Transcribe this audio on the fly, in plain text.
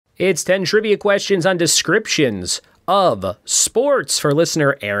It's 10 trivia questions on descriptions of sports for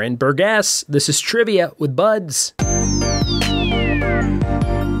listener Erin Burgess. This is Trivia with Buds.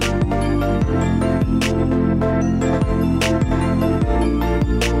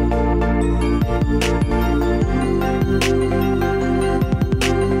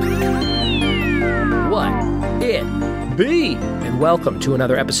 What it be? And welcome to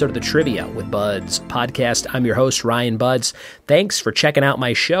another episode of the Trivia with Buds podcast. I'm your host, Ryan Buds. Thanks for checking out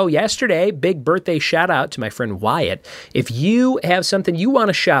my show yesterday. Big birthday shout out to my friend Wyatt. If you have something you want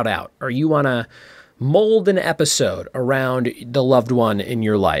to shout out or you want to mold an episode around the loved one in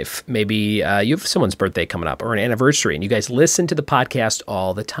your life, maybe you have someone's birthday coming up or an anniversary and you guys listen to the podcast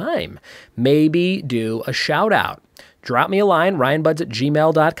all the time, maybe do a shout out. Drop me a line,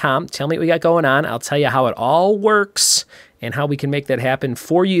 ryanbuds@gmail.com. Tell me what we got going on. I'll tell you how it all works and how we can make that happen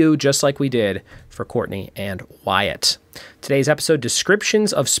for you, just like we did for Courtney and Wyatt. Today's episode,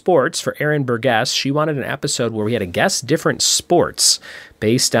 Descriptions of Sports for Erin Burgess. She wanted an episode where we had to guess different sports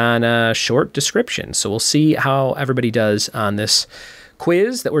based on short descriptions. So we'll see how everybody does on this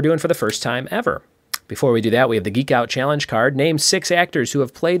quiz that we're doing for the first time ever. Before we do that, we have the Geek Out Challenge card. Name 6 actors who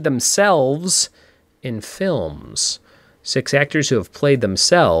have played themselves in films. 6 actors who have played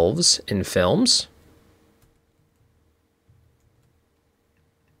themselves in films.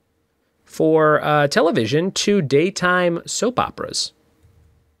 For television, 2 daytime soap operas.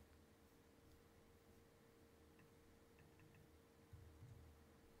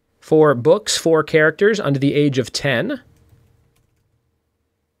 For books, 4 characters under the age of 10.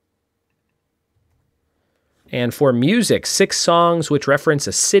 And for music, 6 songs which reference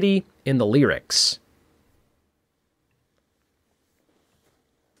a city in the lyrics.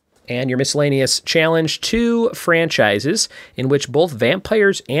 And your miscellaneous challenge, 2 franchises in which both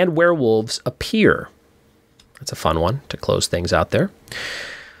vampires and werewolves appear. That's a fun one to close things out there.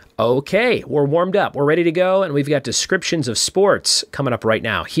 Okay, we're warmed up. We're ready to go, and we've got descriptions of sports coming up right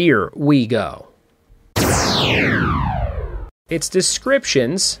now. Here we go. It's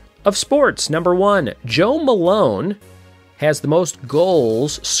descriptions of sports. Number 1, Joe Malone has the most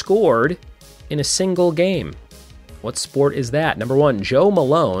goals scored in a single game. What sport is that? Number 1, Joe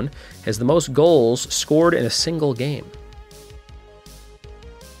Malone has the most goals scored in a single game.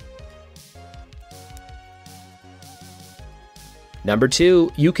 Number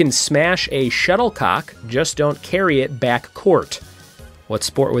 2, you can smash a shuttlecock, just don't carry it back court. What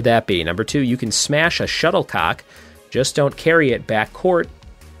sport would that be? Number 2, you can smash a shuttlecock, just don't carry it back court.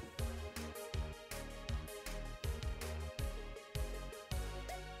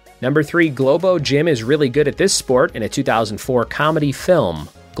 Number 3, Globo Gym is really good at this sport in a 2004 comedy film.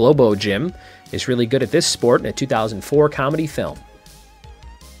 Globo Gym is really good at this sport in a 2004 comedy film.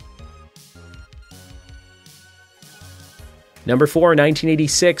 Number 4, in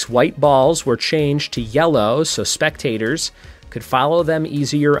 1986, white balls were changed to yellow so spectators could follow them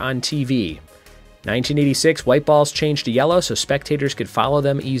easier on TV. 1986, white balls changed to yellow so spectators could follow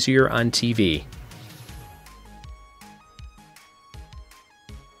them easier on TV.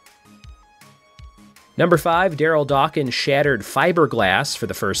 Number 5, Daryl Dawkins shattered fiberglass for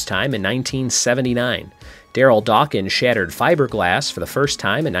the first time in 1979. Daryl Dawkins shattered fiberglass for the first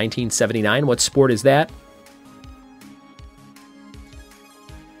time in 1979. What sport is that?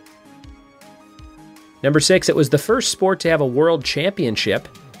 Number 6, it was the first sport to have a world championship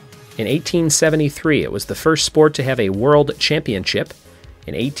in 1873. It was the first sport to have a world championship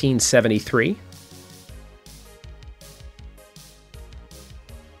in 1873.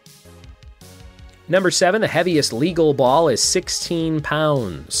 Number 7, the heaviest legal ball is 16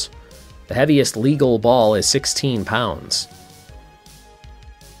 pounds. The heaviest legal ball is 16 pounds.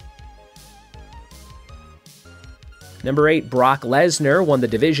 Number 8, Brock Lesnar won the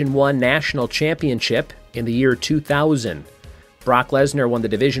Division I National Championship in the year 2000. Brock Lesnar won the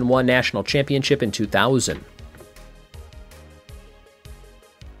Division I National Championship in 2000.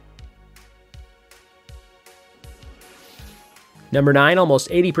 Number 9, almost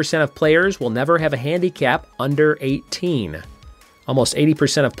 80% of players will never have a handicap under 18. Almost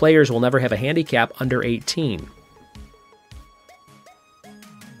 80% of players will never have a handicap under 18.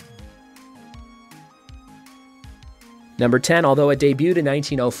 Number 10, although it debuted in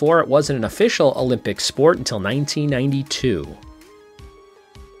 1904, it wasn't an official Olympic sport until 1992.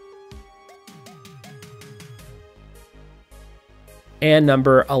 And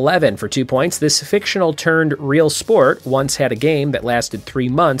number 11 for 2 points. This fictional turned real sport once had a game that lasted 3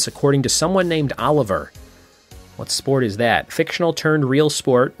 months, according to someone named Oliver. What sport is that? Fictional turned real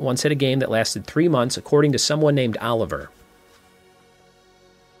sport once had a game that lasted 3 months, according to someone named Oliver.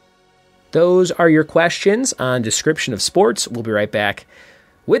 Those are your questions on description of sports. We'll be right back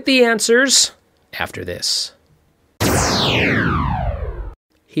with the answers after this.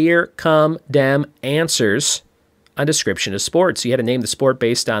 Here come dem answers on description of sports. You had to name the sport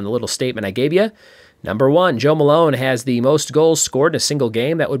based on the little statement I gave you. Number 1, Joe Malone has the most goals scored in a single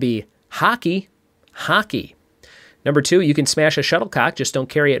game. That would be hockey. Hockey. Number 2, you can smash a shuttlecock, just don't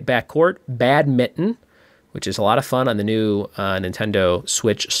carry it backcourt. Badminton, which is a lot of fun on the new Nintendo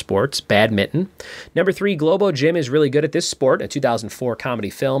Switch Sports. Badminton. Number 3, Globo Gym is really good at this sport, a 2004 comedy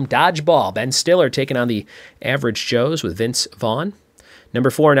film. Dodgeball. Ben Stiller taking on the Average Joes with Vince Vaughn. Number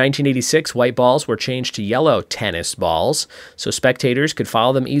 4, 1986, white balls were changed to yellow tennis balls, so spectators could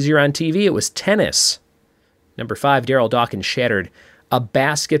follow them easier on TV. It was tennis. Number 5, Daryl Dawkins shattered a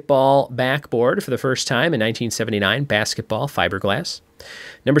basketball backboard for the first time in 1979, basketball, fiberglass.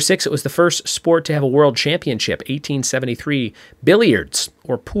 Number 6, it was the first sport to have a world championship, 1873, billiards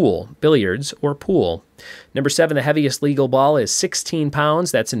or pool. Number 7, the heaviest legal ball is 16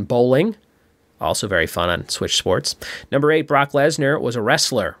 pounds. That's in bowling. Also very fun on Switch Sports. Number 8, Brock Lesnar was a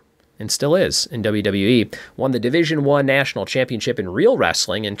wrestler and still is in WWE. Won the Division I National Championship in real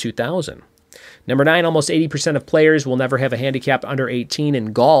wrestling in 2000. Number 9, almost 80% of players will never have a handicap under 18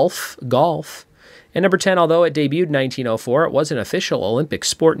 in golf. And number 10, although it debuted in 1904, it was an official Olympic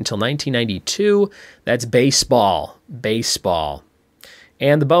sport until 1992. That's baseball.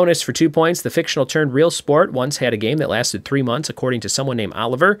 And the bonus for 2 points, the fictional turned real sport once had a game that lasted 3 months, according to someone named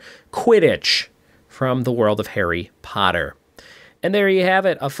Oliver. Quidditch, from the world of Harry Potter. And there you have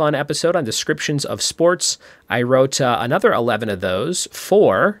it, a fun episode on descriptions of sports. I wrote another 11 of those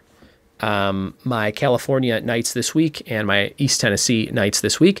for my California nights this week and my East Tennessee nights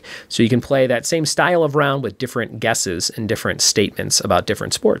this week. So you can play that same style of round with different guesses and different statements about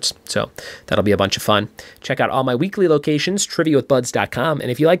different sports. So that'll be a bunch of fun. Check out all my weekly locations, triviawithbuds.com.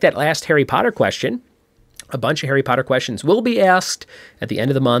 And if you like that last Harry Potter question, a bunch of Harry Potter questions will be asked at the end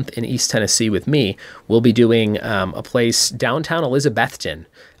of the month in East Tennessee with me. We'll be doing a place downtown Elizabethton,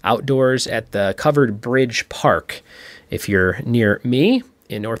 outdoors at the Covered Bridge Park. If you're near me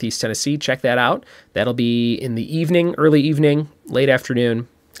in Northeast Tennessee, check that out. That'll be in the evening, early evening, late afternoon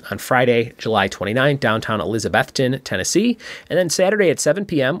on Friday, July 29th, downtown Elizabethton, Tennessee. And then Saturday at 7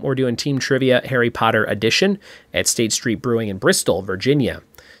 p.m., we're doing Team Trivia Harry Potter Edition at State Street Brewing in Bristol, Virginia,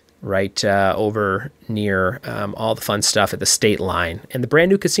 right over near all the fun stuff at the state line. And the brand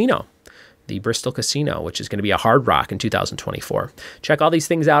new casino, the Bristol Casino, which is going to be a Hard Rock in 2024. Check all these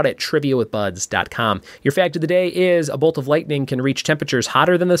things out at triviawithbuds.com. Your fact of the day is a bolt of lightning can reach temperatures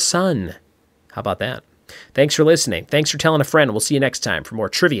hotter than the sun. How about that? Thanks for listening. Thanks for telling a friend. We'll see you next time for more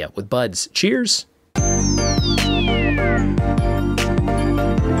Trivia with Buds. Cheers.